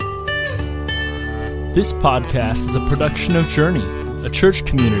This podcast is a production of Journey, a church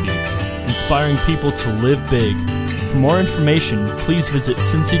community, inspiring people to live big. For more information, please visit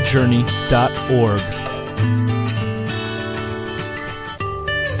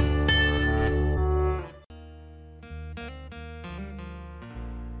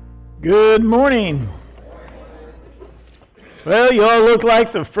Good morning. Well, you all look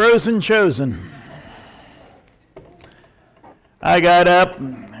like the frozen chosen. I got up,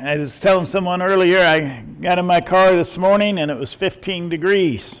 I was telling someone earlier, I got in my car this morning and it was 15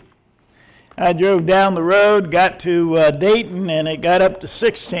 degrees. I drove down the road, got to Dayton, and it got up to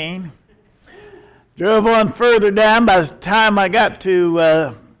 16. Drove on further down. By the time I got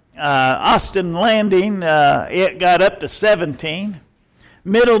to Austin Landing, it got up to 17.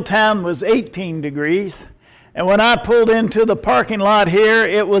 Middletown was 18 degrees. And when I pulled into the parking lot here,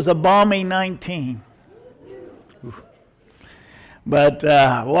 it was a balmy 19. But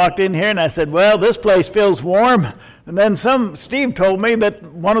I walked in here and I said, well, this place feels warm. And then Steve told me that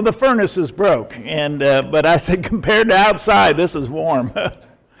one of the furnaces broke. But I said, compared to outside, this is warm. Well,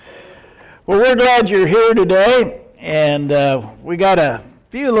 we're glad you're here today. And we got a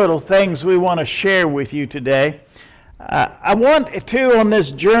few little things we want to share with you today. I want to, on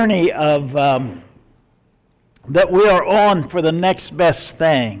this journey of that we are on for the next best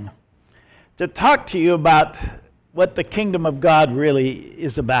thing, to talk to you about what the kingdom of God really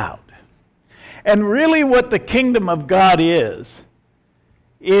is about. And really what the kingdom of God is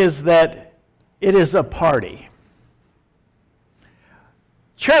that it is a party.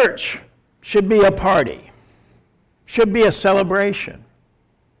 Church should be a party, should be a celebration.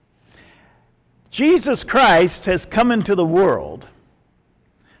 Jesus Christ has come into the world,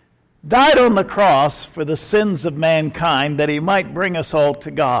 died on the cross for the sins of mankind that he might bring us all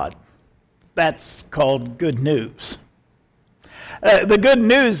to God. That's called good news. The good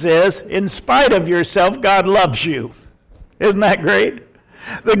news is, in spite of yourself, God loves you. Isn't that great?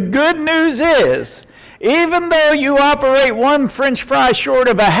 The good news is, even though you operate one French fry short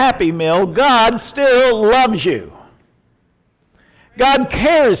of a Happy Meal, God still loves you. God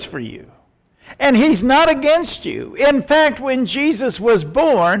cares for you. And he's not against you. In fact, when Jesus was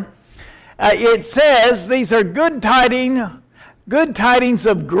born, it says, these are good tidings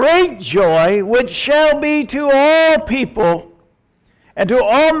of great joy, which shall be to all people and to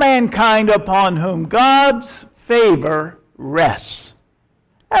all mankind upon whom God's favor rests.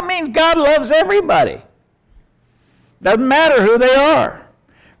 That means God loves everybody. Doesn't matter who they are.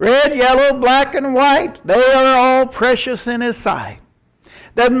 Red, yellow, black, and white, they are all precious in his sight.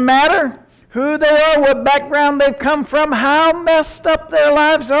 Doesn't matter who they are, what background they've come from, how messed up their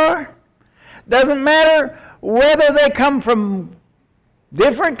lives are. Doesn't matter whether they come from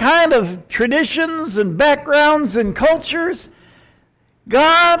different kind of traditions and backgrounds and cultures.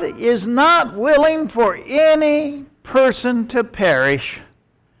 God is not willing for any person to perish,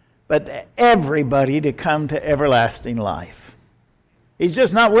 but everybody to come to everlasting life. He's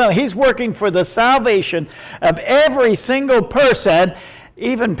just not willing. He's working for the salvation of every single person,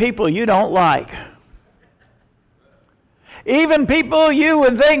 even people you don't like. Even people you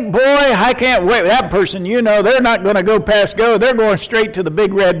would think, boy, I can't wait. That person, they're not going to go past go. They're going straight to the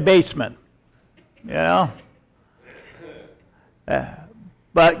big red basement. But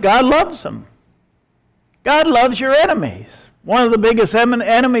God loves them. God loves your enemies. One of the biggest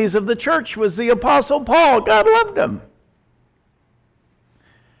enemies of the church was the Apostle Paul. God loved him.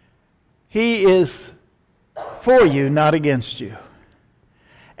 He is for you, not against you.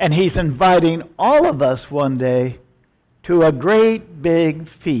 And he's inviting all of us one day to a great big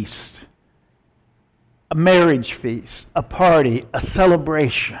feast, a marriage feast, a party, a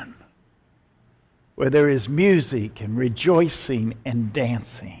celebration, where there is music and rejoicing and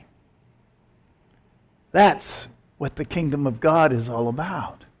dancing. That's what the kingdom of God is all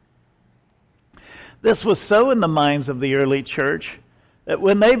about. This was so in the minds of the early church that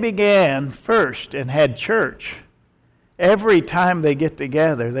when they began first and had church, every time they got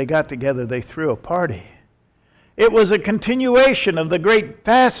together, they threw a party. It was a continuation of the great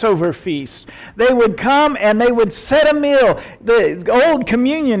Passover feast. They would come and they would set a meal. The old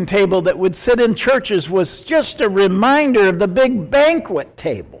communion table that would sit in churches was just a reminder of the big banquet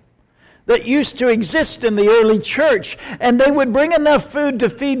table that used to exist in the early church. And they would bring enough food to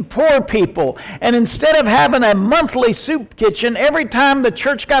feed poor people. And instead of having a monthly soup kitchen, every time the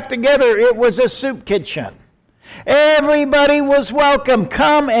church got together, it was a soup kitchen. Everybody was welcome.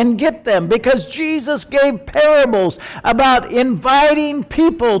 Come and get them, because Jesus gave parables about inviting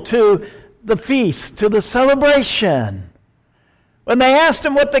people to the feast, to the celebration. When they asked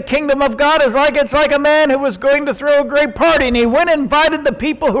him what the kingdom of God is like, it's like a man who was going to throw a great party. And he went and invited the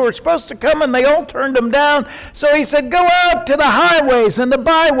people who were supposed to come, and they all turned him down. So he said, go out to the highways and the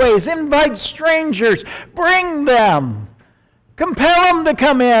byways, invite strangers, bring them, compel them to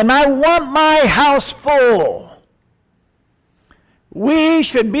come in. I want my house full. We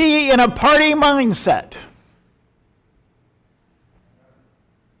should be in a party mindset.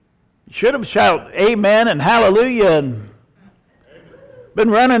 You should have shouted amen and hallelujah and been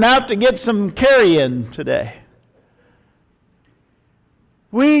running out to get some carry-in today.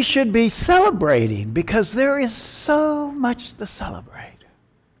 We should be celebrating because there is so much to celebrate.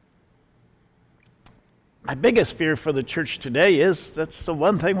 My biggest fear for the church today is that's the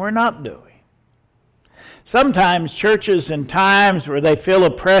one thing we're not doing. Sometimes churches in times where they feel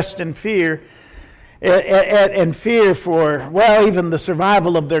oppressed and fear for, well, even the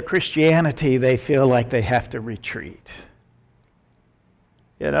survival of their Christianity, they feel like they have to retreat.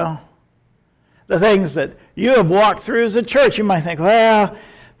 You know, the things that you have walked through as a church, you might think, well,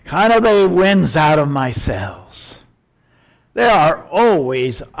 kind of the winds out of my sails. There are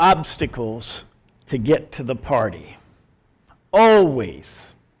always obstacles to get to the party.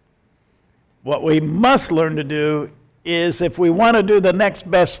 Always. What we must learn to do is, if we want to do the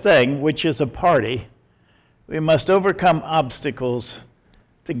next best thing, which is a party, we must overcome obstacles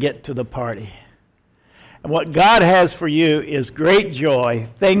to get to the party. And what God has for you is great joy,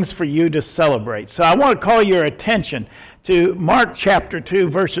 things for you to celebrate. So I want to call your attention to Mark chapter 2,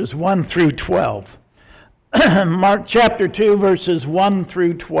 verses 1 through 12. Mark chapter 2, verses 1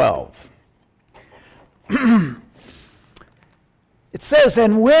 through 12. It says,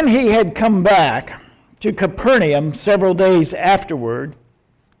 and when he had come back to Capernaum several days afterward,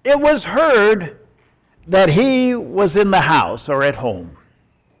 it was heard that he was in the house or at home.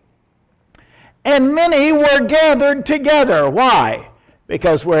 And many were gathered together. Why?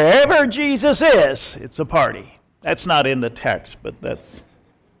 Because wherever Jesus is, it's a party. That's not in the text, but that's...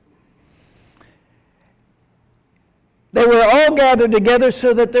 They were all gathered together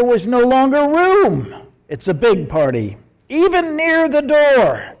so that there was no longer room. It's a big party, even near the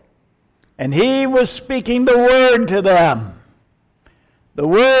door. And he was speaking the word to them. The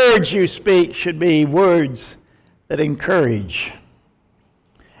words you speak should be words that encourage.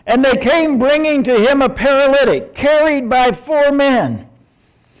 And they came bringing to him a paralytic, carried by 4 men.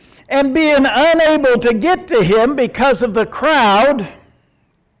 And being unable to get to him because of the crowd,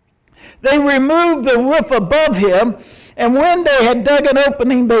 they removed the roof above him. And when they had dug an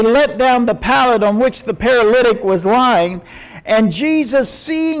opening, they let down the pallet on which the paralytic was lying. And Jesus,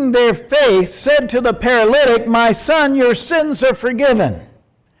 seeing their faith, said to the paralytic, my son, your sins are forgiven.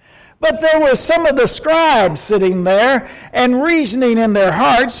 But there were some of the scribes sitting there and reasoning in their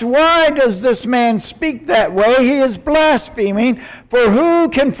hearts, why does this man speak that way? He is blaspheming, for who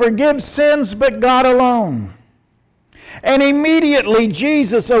can forgive sins but God alone? And immediately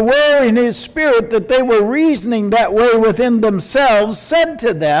Jesus, aware in his spirit that they were reasoning that way within themselves, said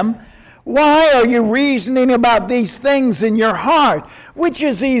to them, why are you reasoning about these things in your heart? Which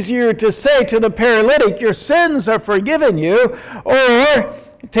is easier to say to the paralytic, your sins are forgiven you, or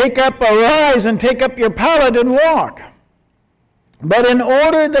arise and take up your pallet and walk. But in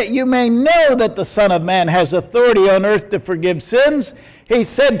order that you may know that the Son of Man has authority on earth to forgive sins, he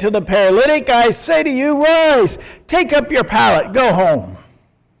said to the paralytic, I say to you, rise, take up your pallet, go home.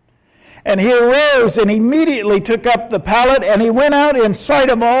 And he arose and immediately took up the pallet, and he went out in sight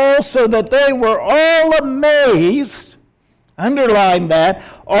of all, so that they were all amazed, underline that,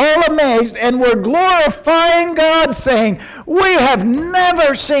 all amazed, and were glorifying God, saying, we have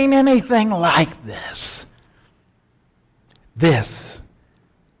never seen anything like this. This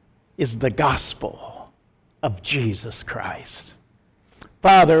is the gospel of Jesus Christ.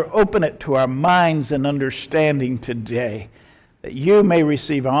 Father, open it to our minds and understanding today, that you may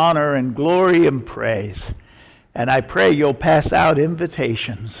receive honor and glory and praise. And I pray you'll pass out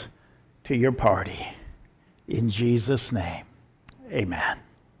invitations to your party. In Jesus' name, amen.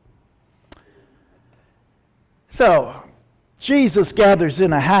 So, Jesus gathers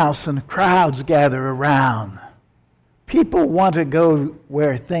in a house and crowds gather around. People want to go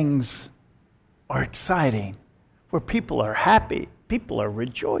where things are exciting, where people are happy, people are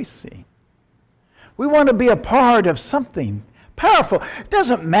rejoicing. We want to be a part of something powerful. It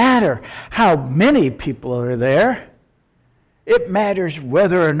doesn't matter how many people are there. It matters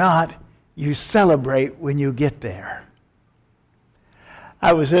whether or not you celebrate when you get there.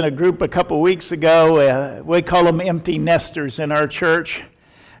 I was in a group a couple weeks ago. We call them empty nesters in our church.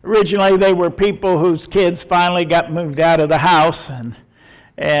 Originally, they were people whose kids finally got moved out of the house,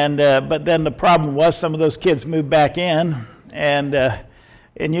 but then the problem was some of those kids moved back in, and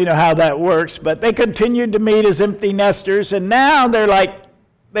you know how that works. But they continued to meet as empty nesters, and now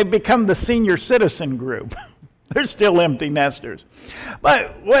they've become the senior citizen group. They're still empty nesters.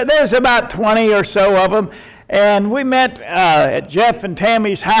 But there's about 20 or so of them. And we met at Jeff and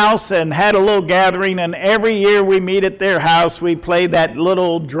Tammy's house and had a little gathering. And every year we meet at their house. We play that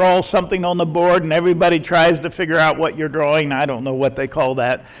little draw something on the board, and everybody tries to figure out what you're drawing. I don't know what they call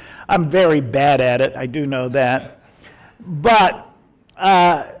that. I'm very bad at it. I do know that. But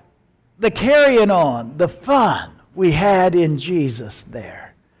the carrying on, the fun we had in Jesus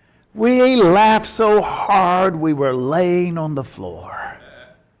there. We laughed so hard we were laying on the floor.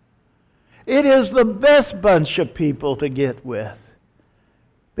 It is the best bunch of people to get with,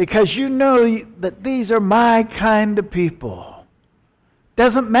 because you know that these are my kind of people.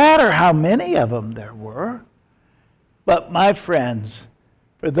 Doesn't matter how many of them there were. But my friends,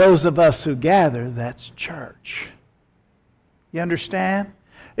 for those of us who gather, that's church. You understand?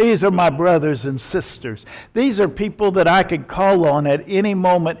 These are my brothers and sisters. These are people that I could call on at any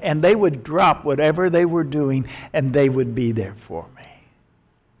moment, and they would drop whatever they were doing, and they would be there for me.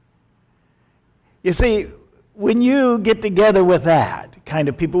 You see, when you get together with that kind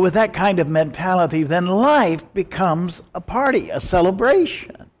of people, with that kind of mentality, then life becomes a party, a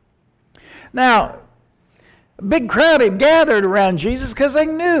celebration. Now, a big crowd had gathered around Jesus because they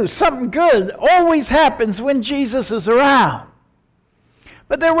knew something good always happens when Jesus is around.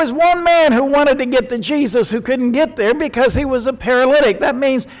 But there was one man who wanted to get to Jesus who couldn't get there because he was a paralytic. That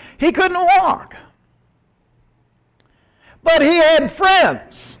means he couldn't walk. But he had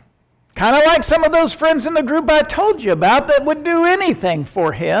friends, kind of like some of those friends in the group I told you about, that would do anything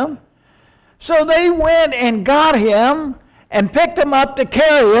for him. So they went and got him and picked him up to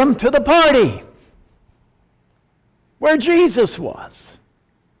carry him to the party where Jesus was.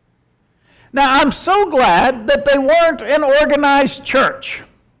 Now, I'm so glad that they weren't an organized church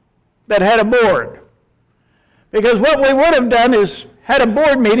that had a board. Because what we would have done is had a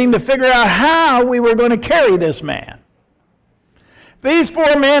board meeting to figure out how we were going to carry this man. These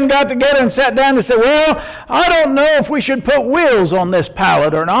four men got together and sat down and said, well, I don't know if we should put wheels on this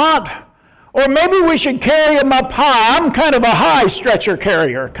pallet or not. Or maybe we should carry him up high. I'm kind of a high stretcher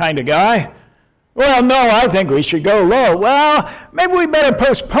carrier kind of guy. Well, no, I think we should go low. Well, maybe we better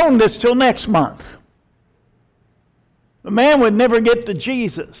postpone this till next month. The man would never get to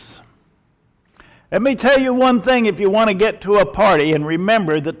Jesus. Let me tell you one thing if you want to get to a party, and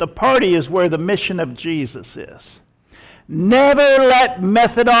remember that the party is where the mission of Jesus is. Never let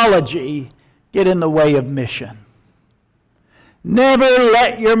methodology get in the way of mission. Never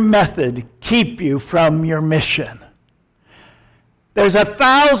let your method keep you from your mission. There's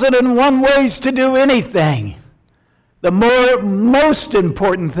 1,001 ways to do anything. The most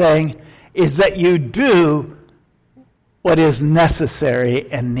important thing is that you do what is necessary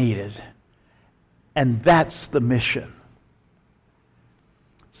and needed. And that's the mission.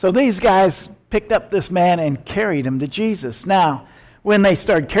 So these guys picked up this man and carried him to Jesus. Now, when they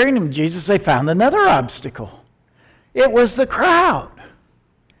started carrying him to Jesus, they found another obstacle. It was the crowd.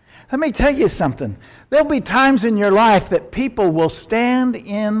 Let me tell you something. There'll be times in your life that people will stand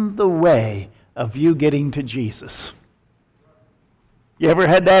in the way of you getting to Jesus. You ever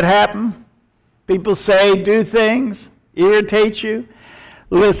had that happen? People say, do things, irritate you.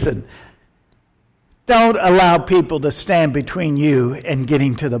 Listen, don't allow people to stand between you and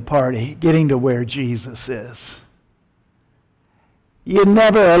getting to the party, getting to where Jesus is. You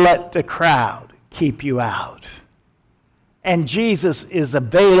never let the crowd keep you out. And Jesus is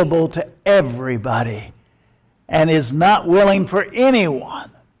available to everybody and is not willing for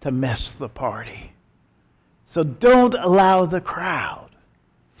anyone to miss the party. So don't allow the crowd.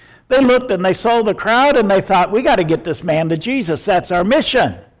 They looked and they saw the crowd and they thought, we got to get this man to Jesus. That's our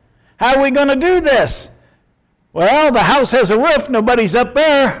mission. How are we going to do this? Well, the house has a roof. Nobody's up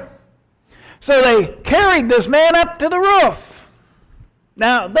there. So they carried this man up to the roof.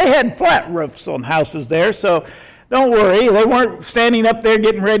 Now, they had flat roofs on houses there, so don't worry, they weren't standing up there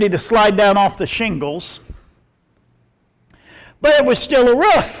getting ready to slide down off the shingles. But it was still a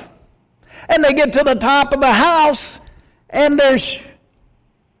roof. And they get to the top of the house, and there's,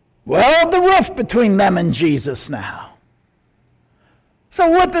 well, the roof between them and Jesus now. So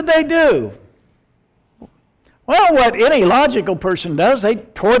what did they do? Well, what any logical person does, they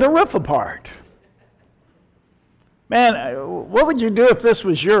tore the roof apart. Man, what would you do if this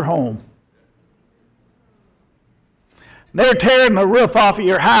was your home? They're tearing the roof off of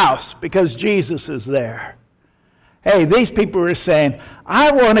your house because Jesus is there. Hey, these people are saying,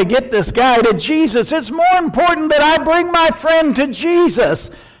 I want to get this guy to Jesus. It's more important that I bring my friend to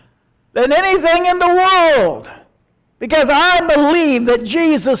Jesus than anything in the world. because I believe that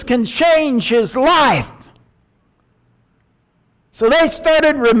Jesus can change his life. So they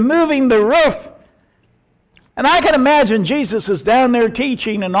started removing the roof. And I can imagine Jesus is down there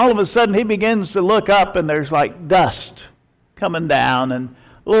teaching, and all of a sudden he begins to look up, and there's like dust coming down, and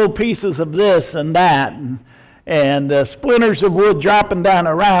little pieces of this and that, and splinters of wood dropping down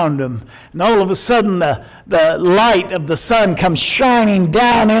around him. And all of a sudden the light of the sun comes shining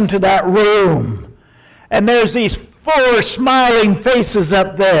down into that room. And there's these 4 smiling faces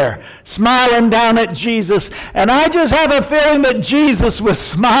up there, smiling down at Jesus. And I just have a feeling that Jesus was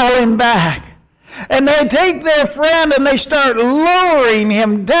smiling back. And they take their friend and they start lowering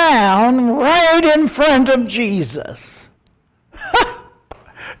him down right in front of Jesus.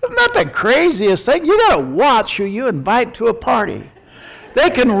 Isn't that the craziest thing? You got to watch who you invite to a party.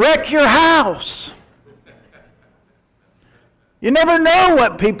 They can wreck your house. You never know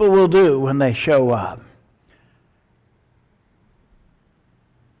what people will do when they show up.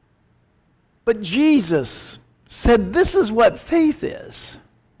 But Jesus said this is what faith is.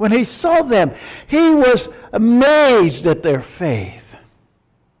 When he saw them, he was amazed at their faith.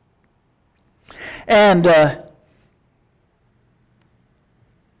 And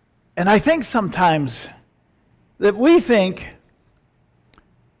I think sometimes that we think,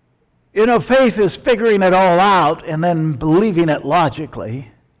 faith is figuring it all out and then believing it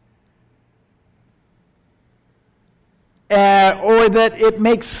logically. Or that it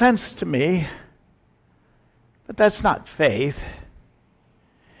makes sense to me. But that's not faith.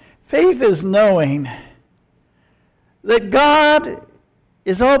 Faith is knowing that God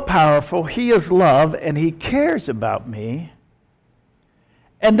is all-powerful, he is love, and he cares about me.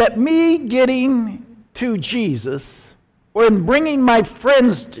 And that me getting to Jesus, or in bringing my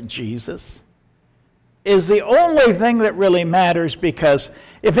friends to Jesus, is the only thing that really matters, because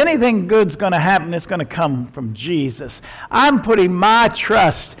if anything good's going to happen, it's going to come from Jesus. I'm putting my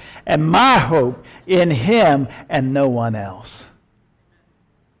trust and my hope in him and no one else.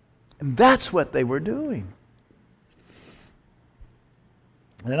 And that's what they were doing.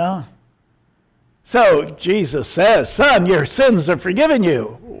 So Jesus says, son, your sins are forgiven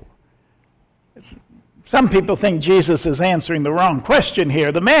you. Some people think Jesus is answering the wrong question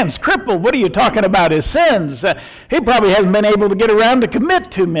here. The man's crippled. What are you talking about, his sins? He probably hasn't been able to get around to commit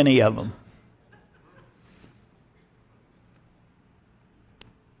too many of them.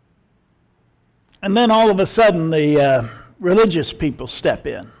 And then all of a sudden the religious people step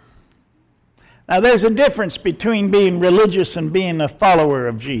in. Now there's a difference between being religious and being a follower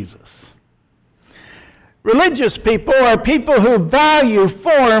of Jesus. Religious people are people who value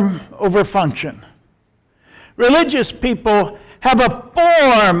form over function. Religious people have a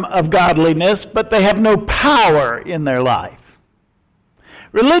form of godliness, but they have no power in their life.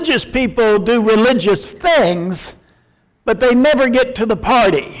 Religious people do religious things, but they never get to the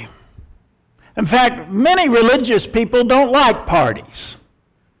party. In fact, many religious people don't like parties.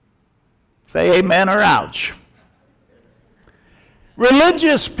 Say amen or ouch.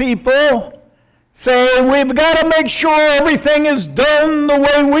 Religious people say we've got to make sure everything is done the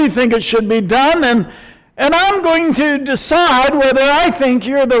way we think it should be done, and I'm going to decide whether I think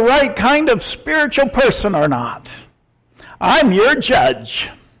you're the right kind of spiritual person or not. I'm your judge.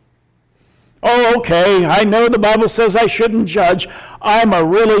 Oh, okay, I know the Bible says I shouldn't judge. I'm a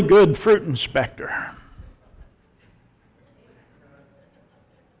really good fruit inspector.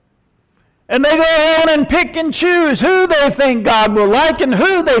 And they go on and pick and choose who they think God will like and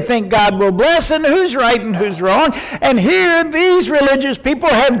who they think God will bless and who's right and who's wrong. And here these religious people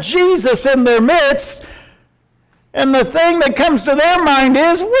have Jesus in their midst. And the thing that comes to their mind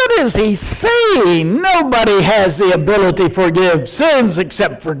is, what is he saying? Nobody has the ability to forgive sins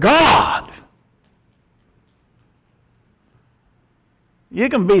except for God. You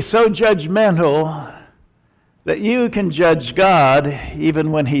can be so judgmental that you can judge God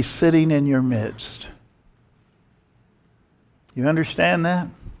even when he's sitting in your midst. You understand that?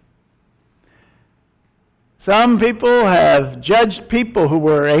 Some people have judged people who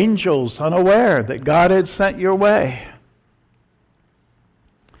were angels unaware that God had sent your way.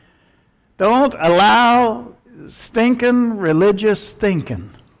 Don't allow stinking religious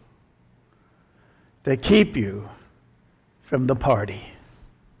thinking to keep you from the party,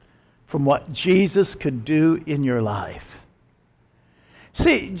 from what Jesus could do in your life.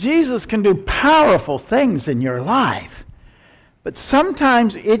 See, Jesus can do powerful things in your life, but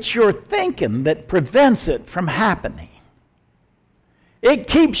sometimes it's your thinking that prevents it from happening. It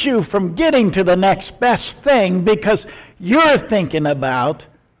keeps you from getting to the next best thing because you're thinking about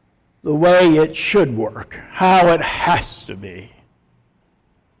the way it should work, how it has to be.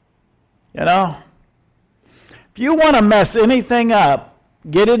 If you want to mess anything up,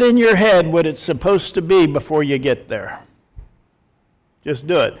 get it in your head what it's supposed to be before you get there. Just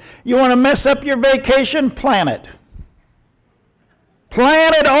do it. You want to mess up your vacation? Plan it.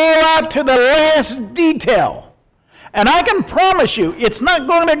 Plan it all out to the last detail. And I can promise you, it's not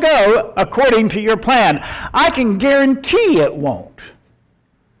going to go according to your plan. I can guarantee it won't.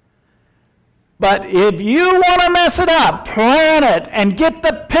 But if you want to mess it up, plan it and get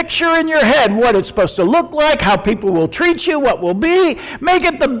the picture in your head, what it's supposed to look like, how people will treat you, what will be. Make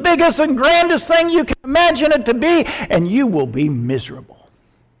it the biggest and grandest thing you can imagine it to be, and you will be miserable.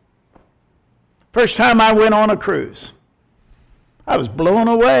 First time I went on a cruise, I was blown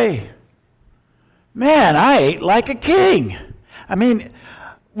away. Man, I ate like a king. I mean,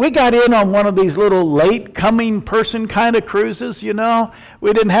 we got in on one of these little late-coming person kind of cruises, you know.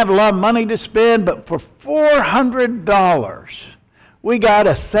 We didn't have a lot of money to spend, but for $400, we got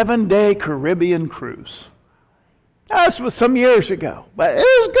a 7-day Caribbean cruise. This was some years ago, but it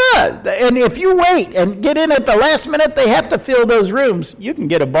was good. And if you wait and get in at the last minute, they have to fill those rooms. You can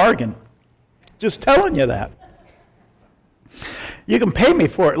get a bargain. Just telling you that. You can pay me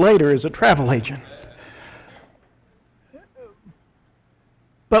for it later as a travel agent.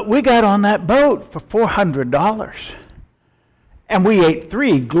 But we got on that boat for $400, and we ate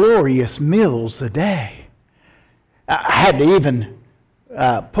 3 glorious meals a day. I had to even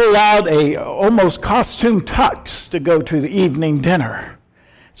pull out a almost costume tux to go to the evening dinner,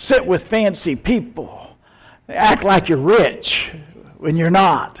 sit with fancy people, act like you're rich when you're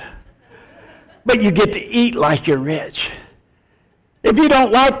not, but you get to eat like you're rich. If you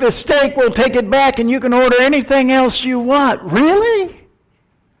don't like this steak, we'll take it back and you can order anything else you want. Really?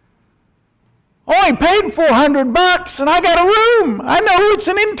 Only paid $400 and I got a room. I know it's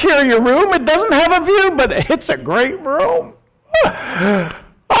an interior room. It doesn't have a view, but it's a great room. I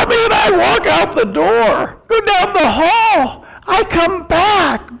mean, I walk out the door, go down the hall. I come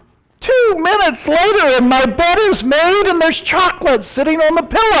back 2 minutes later and my bed is made and there's chocolate sitting on the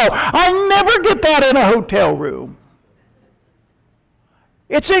pillow. I never get that in a hotel room.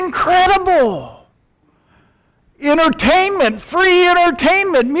 It's incredible. Entertainment, free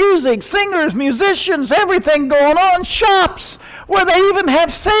entertainment, music, singers, musicians, everything going on, shops where they even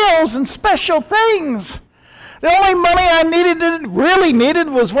have sales and special things. The only money I really needed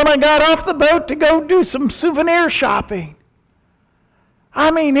was when I got off the boat to go do some souvenir shopping.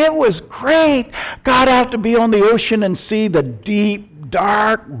 I mean, it was great. Got out to be on the ocean and see the deep,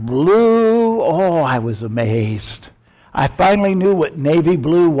 dark blue. Oh, I was amazed. I finally knew what navy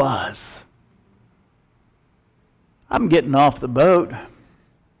blue was. I'm getting off the boat.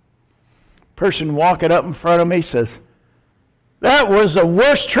 Person walking up in front of me says, "That was the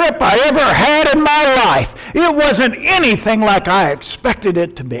worst trip I ever had in my life. It wasn't anything like I expected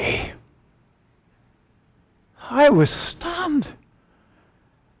it to be." I was stunned.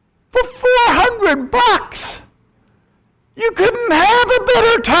 For $400, you couldn't have a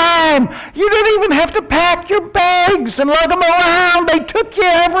better time. You didn't even have to pack your bags and lug them around. They took you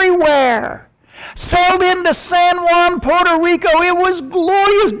everywhere. Sailed into San Juan, Puerto Rico. It was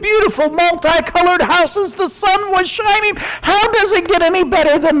glorious, beautiful, multicolored houses. The sun was shining. How does it get any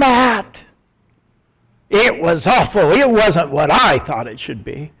better than that? It was awful. It wasn't what I thought it should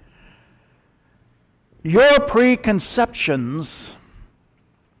be. Your preconceptions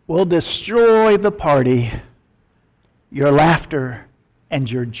will destroy the party, your laughter, and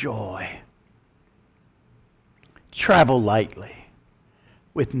your joy. Travel lightly,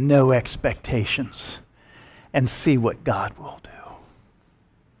 with no expectations, and see what God will do.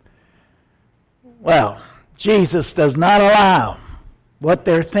 Well, Jesus does not allow what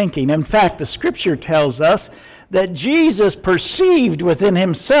they're thinking. In fact, the Scripture tells us that Jesus perceived within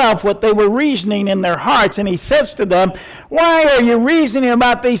himself what they were reasoning in their hearts, and he says to them, "Why are you reasoning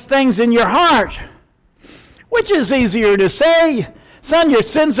about these things in your heart?" Which is easier to say? "Son, your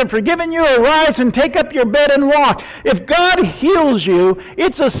sins are forgiven you. Arise and take up your bed and walk." If God heals you,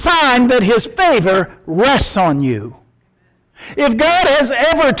 it's a sign that his favor rests on you. If God has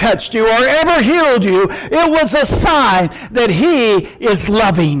ever touched you or ever healed you, it was a sign that he is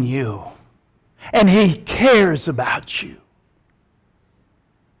loving you and he cares about you.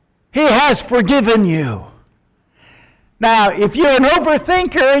 He has forgiven you. Now, if you're an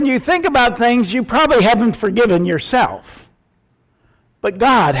overthinker and you think about things, you probably haven't forgiven yourself. But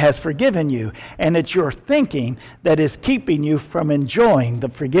God has forgiven you, and it's your thinking that is keeping you from enjoying the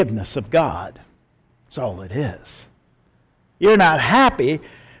forgiveness of God. That's all it is. You're not happy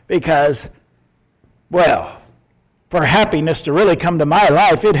because, well, for happiness to really come to my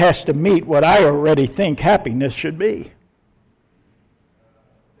life, it has to meet what I already think happiness should be.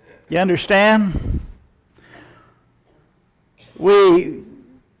 You understand? we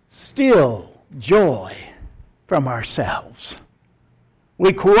steal joy from ourselves.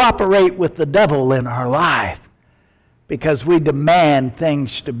 We cooperate with the devil in our life because we demand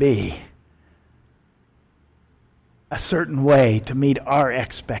things to be a certain way to meet our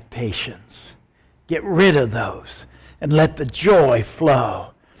expectations. Get rid of those and let the joy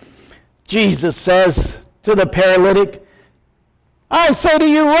flow. Jesus says to the paralytic, I say to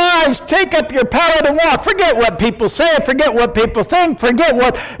you, rise, take up your pallet and walk. Forget what people say, forget what people think, forget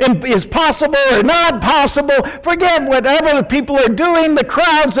what is possible or not possible, forget whatever the people are doing, the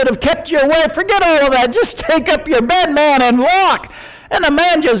crowds that have kept you away, forget all of that. Just take up your bed, man, and walk. And the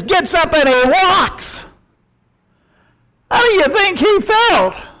man just gets up and he walks. How do you think he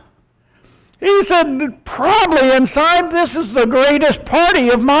felt? He said, probably inside, this is the greatest party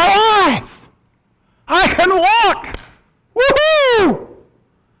of my life. I can walk. Woohoo!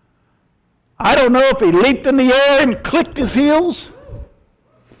 I don't know if he leaped in the air and clicked his heels.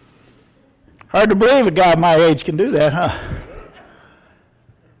 Hard to believe a guy my age can do that, huh?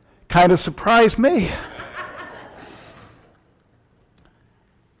 Kind of surprised me.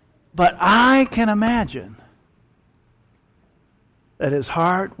 But I can imagine that his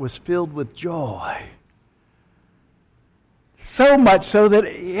heart was filled with joy. So much so that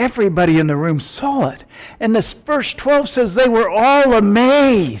everybody in the room saw it. And this verse 12 says they were all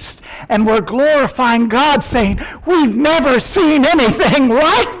amazed and were glorifying God, saying, we've never seen anything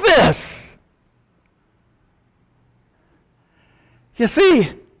like this. You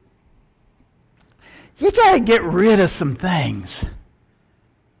see, you got to get rid of some things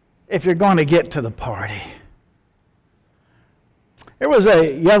if you're going to get to the party. There was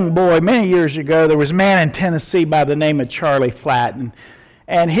a young boy many years ago. There was a man in Tennessee by the name of Charlie Flatton.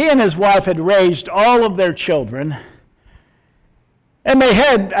 And he and his wife had raised all of their children. And they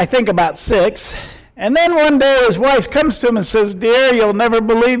had, I think, about 6. And then one day his wife comes to him and says, dear, you'll never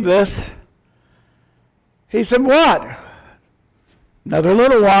believe this. He said, what? Another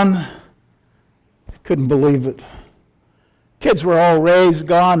little one. Couldn't believe it. Kids were all raised,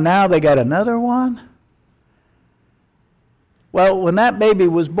 gone. Now they got another one. Well, when that baby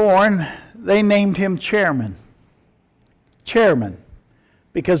was born, they named him Chairman. Chairman.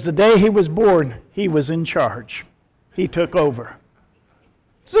 Because the day he was born, he was in charge. He took over.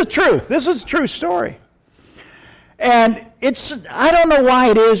 It's the truth. This is a true story. And I don't know why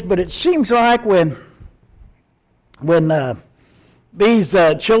it is, but it seems like when these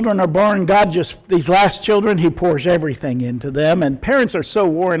children are born, God these last children, he pours everything into them. And parents are so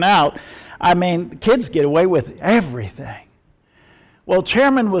worn out. I mean, kids get away with everything. Well,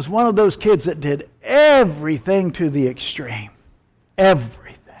 Chairman was one of those kids that did everything to the extreme.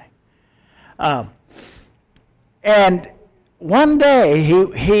 Everything. And one day,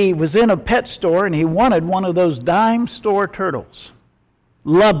 he was in a pet store and he wanted one of those dime store turtles.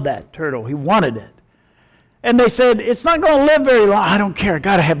 Loved that turtle. He wanted it. And they said, it's not going to live very long. I don't care.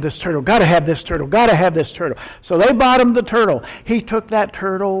 Got to have this turtle. Got to have this turtle. Got to have this turtle. So they bought him the turtle. He took that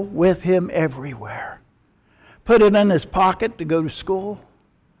turtle with him everywhere. Put it in his pocket to go to school.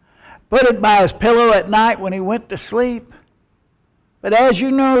 Put it by his pillow at night when he went to sleep. But as you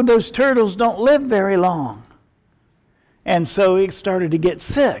know, those turtles don't live very long. And so he started to get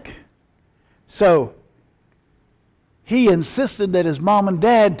sick. So he insisted that his mom and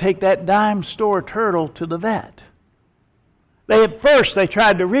dad take that dime store turtle to the vet. At first they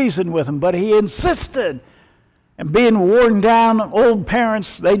tried to reason with him, but he insisted. And being worn down old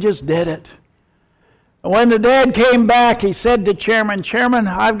parents, they just did it. And when the dad came back, he said to Chairman,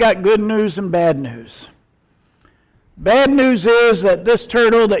 I've got good news and bad news. Bad news is that this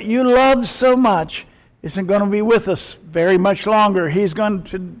turtle that you love so much isn't going to be with us very much longer. He's going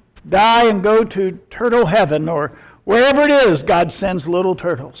to die and go to turtle heaven or wherever it is God sends little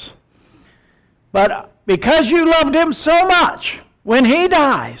turtles. But because you loved him so much, when he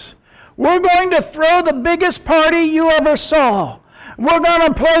dies, we're going to throw the biggest party you ever saw. We're going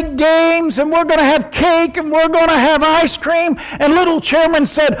to play games, and we're going to have cake, and we're going to have ice cream. And little Chairman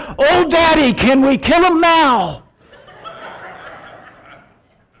said, oh, Daddy, can we kill him now?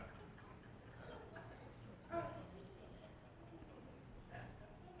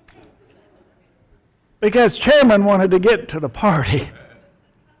 Because Chairman wanted to get to the party.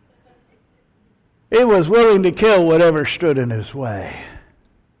 He was willing to kill whatever stood in his way.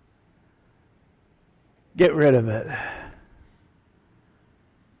 Get rid of it.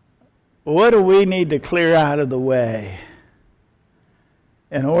 What do we need to clear out of the way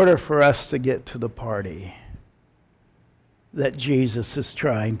in order for us to get to the party that Jesus is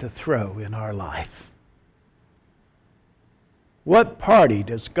trying to throw in our life? What party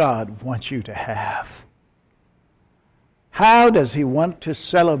does God want you to have? How does He want to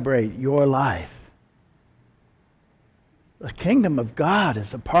celebrate your life? The kingdom of God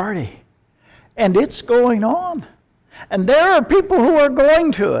is a party, and it's going on. And there are people who are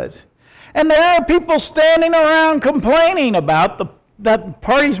going to it. And there are people standing around complaining about that the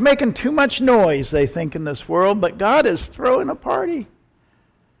party's making too much noise, they think, in this world, but God is throwing a party.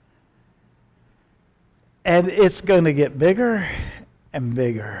 And it's going to get bigger and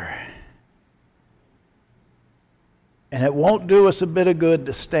bigger. And it won't do us a bit of good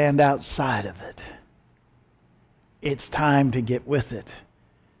to stand outside of it. It's time to get with it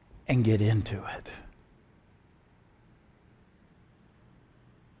and get into it.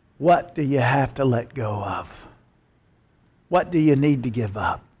 What do you have to let go of? What do you need to give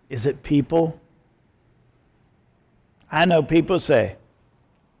up? Is it people? I know people say,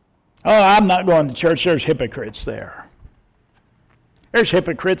 oh, I'm not going to church. There's hypocrites there. There's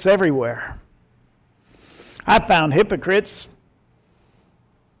hypocrites everywhere. I found hypocrites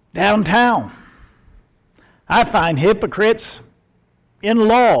downtown. I find hypocrites in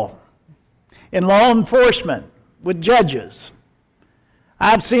law enforcement with judges.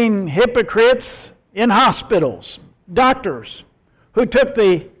 I've seen hypocrites in hospitals, doctors who took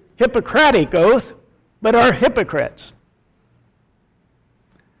the Hippocratic oath but are hypocrites.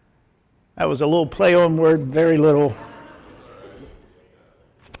 That was a little play on word, very little.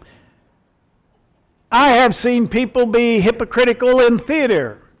 I have seen people be hypocritical in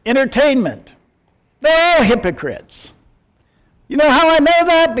theater, entertainment. They're all hypocrites. You know how I know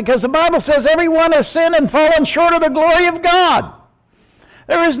that? Because the Bible says everyone has sinned and fallen short of the glory of God.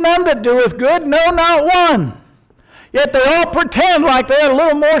 There is none that doeth good, no, not one. Yet they all pretend like they're a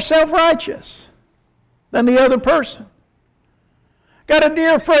little more self-righteous than the other person. Got a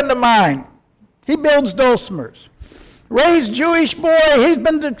dear friend of mine. He builds dulcimers. Raised Jewish boy, he's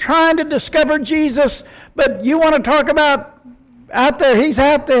been trying to discover Jesus, but you want to talk about out there, he's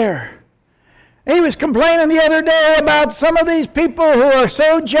out there. He was complaining the other day about some of these people who are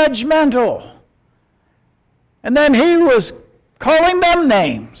so judgmental. And then he was calling them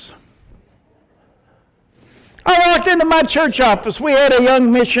names. I walked into my church office. We had a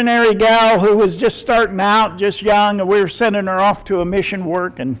young missionary gal who was just starting out, just young, and we were sending her off to a mission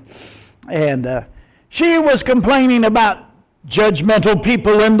work, and she was complaining about judgmental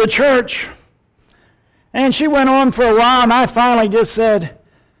people in the church. And she went on for a while, and I finally just said,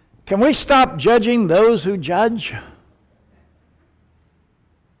 can we stop judging those who judge?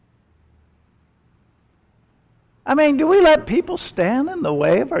 I mean, do we let people stand in the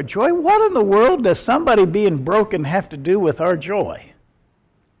way of our joy? What in the world does somebody being broken have to do with our joy?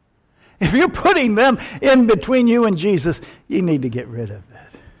 If you're putting them in between you and Jesus, you need to get rid of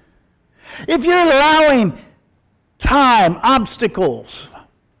it. If you're allowing time, obstacles,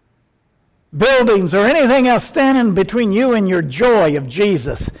 buildings, or anything else standing between you and your joy of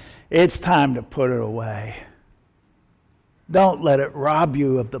Jesus, it's time to put it away. Don't let it rob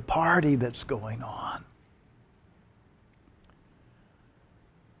you of the party that's going on.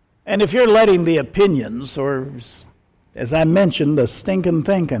 And if you're letting the opinions, or as I mentioned, the stinking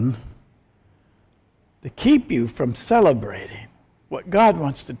thinking, to keep you from celebrating what God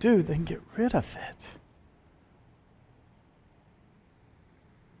wants to do, then get rid of it.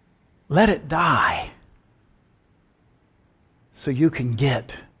 Let it die so you can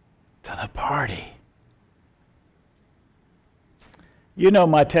get to the party. You know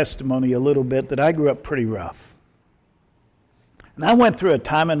my testimony a little bit, that I grew up pretty rough. And I went through a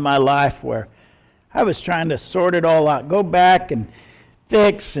time in my life where I was trying to sort it all out, go back and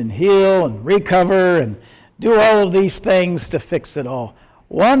fix and heal and recover and do all of these things to fix it all.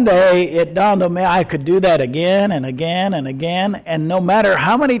 One day it dawned on me I could do that again and again and again, and no matter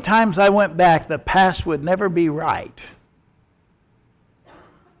how many times I went back, the past would never be right.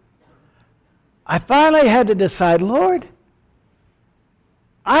 I finally had to decide, Lord,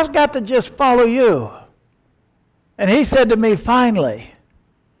 I've got to just follow you. And he said to me, finally,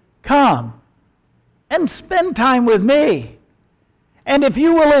 come and spend time with me. And if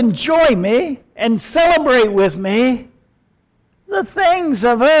you will enjoy me and celebrate with me, the things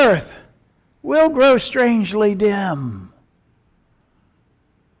of earth will grow strangely dim.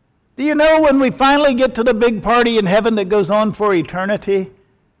 Do you know when we finally get to the big party in heaven that goes on for eternity,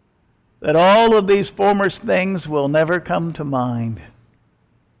 that all of these former things will never come to mind?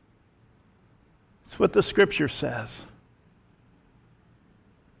 That's what the Scripture says.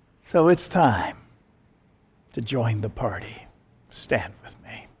 So it's time to join the party. Stand with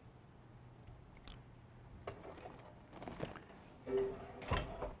me.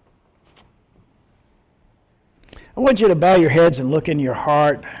 I want you to bow your heads and look in your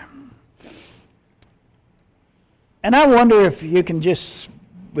heart. And I wonder if you can just,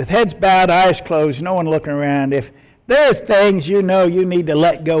 with heads bowed, eyes closed, no one looking around, if there's things you know you need to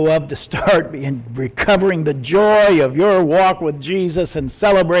let go of to start recovering the joy of your walk with Jesus and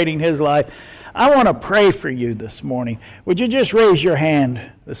celebrating His life, I want to pray for you this morning. Would you just raise your hand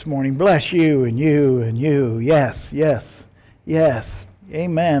this morning? Bless you and you and you. Yes, yes, yes.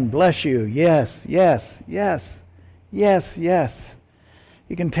 Amen. Bless you. Yes, yes, yes, yes, yes.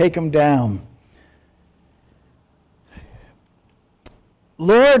 You can take them down.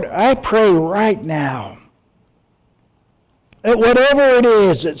 Lord, I pray right now that whatever it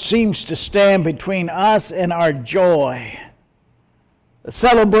is that seems to stand between us and our joy, the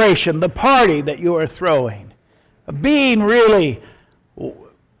celebration, the party that you are throwing, being really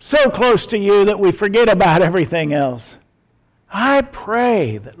so close to you that we forget about everything else, I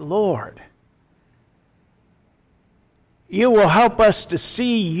pray that, Lord, you will help us to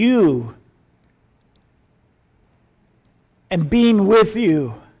see you and being with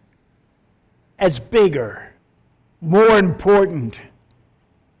you as bigger, more important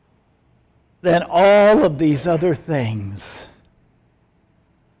than all of these other things.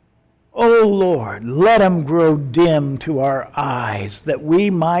 Oh Lord, let them grow dim to our eyes that we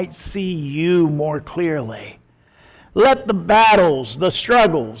might see you more clearly. Let the battles, the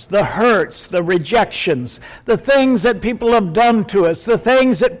struggles, the hurts, the rejections, the things that people have done to us, the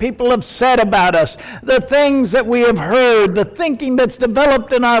things that people have said about us, the things that we have heard, the thinking that's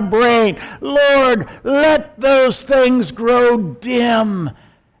developed in our brain, Lord, let those things grow dim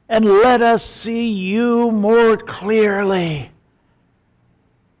and let us see you more clearly.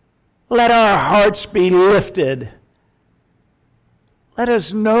 Let our hearts be lifted. Let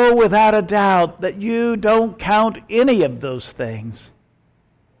us know without a doubt that you don't count any of those things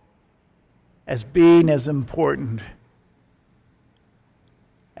as being as important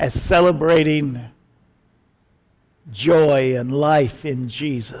as celebrating joy and life in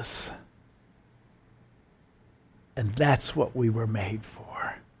Jesus. And that's what we were made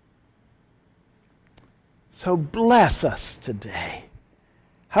for. So bless us today.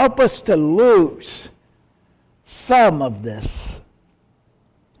 Help us to lose some of this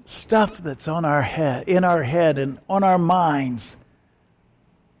stuff that's on our head, in our head and on our minds.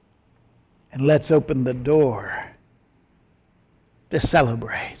 And let's open the door to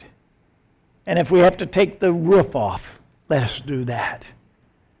celebrate. And if we have to take the roof off, let us do that.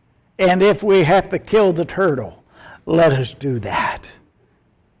 And if we have to kill the turtle, let us do that.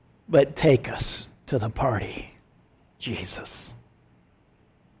 But take us to the party, Jesus.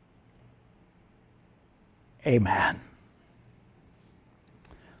 Amen.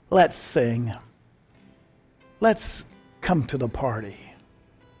 Let's sing. Let's come to the party.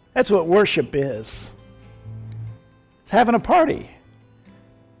 That's what worship is. It's having a party.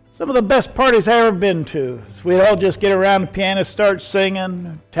 Some of the best parties I've ever been to is we'd all just get around the piano, start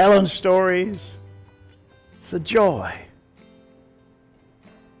singing, telling stories. It's a joy.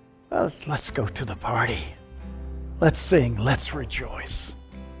 Well, let's go to the party. Let's sing. Let's rejoice.